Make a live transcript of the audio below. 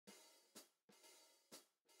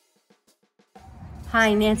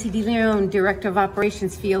Hi, Nancy Leone, Director of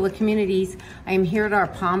Operations, Viola Communities. I am here at our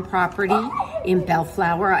Palm property in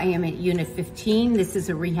Bellflower. I am at Unit 15. This is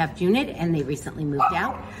a rehab unit and they recently moved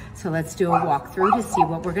out. So let's do a walkthrough to see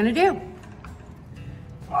what we're gonna do.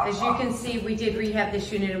 As you can see, we did rehab this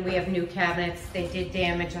unit and we have new cabinets. They did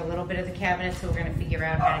damage a little bit of the cabinets, so we're gonna figure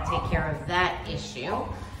out how to take care of that issue.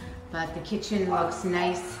 But the kitchen looks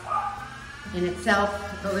nice in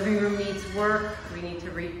itself. The living room needs work. We need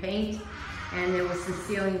to repaint. And there was some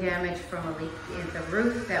ceiling damage from a leak in the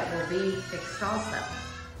roof that will be fixed also.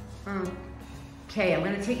 Okay, I'm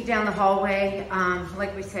gonna take you down the hallway.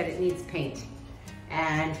 Like we said, it needs paint.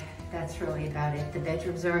 And that's really about it. The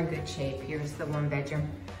bedrooms are in good shape. Here's the one bedroom.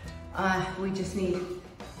 We just need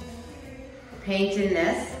paint in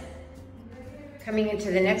this. Coming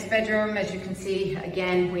into the next bedroom, as you can see,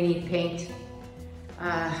 again, we need paint.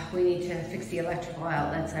 We need to fix the electrical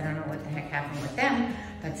outlets. I don't know what the heck happened with them,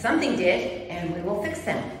 but something did, and we will fix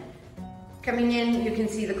them. Coming in, you can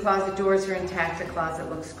see the closet doors are intact. The closet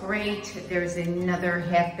looks great. There's another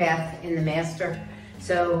half bath in the master.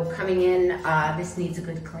 So coming in, this needs a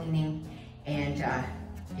good cleaning, and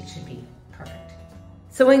it should be perfect.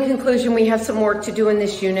 So in conclusion, we have some work to do in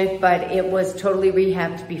this unit, but it was totally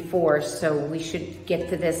rehabbed before, so we should get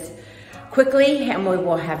to this quickly, and we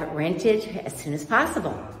will have it rented as soon as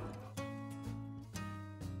possible.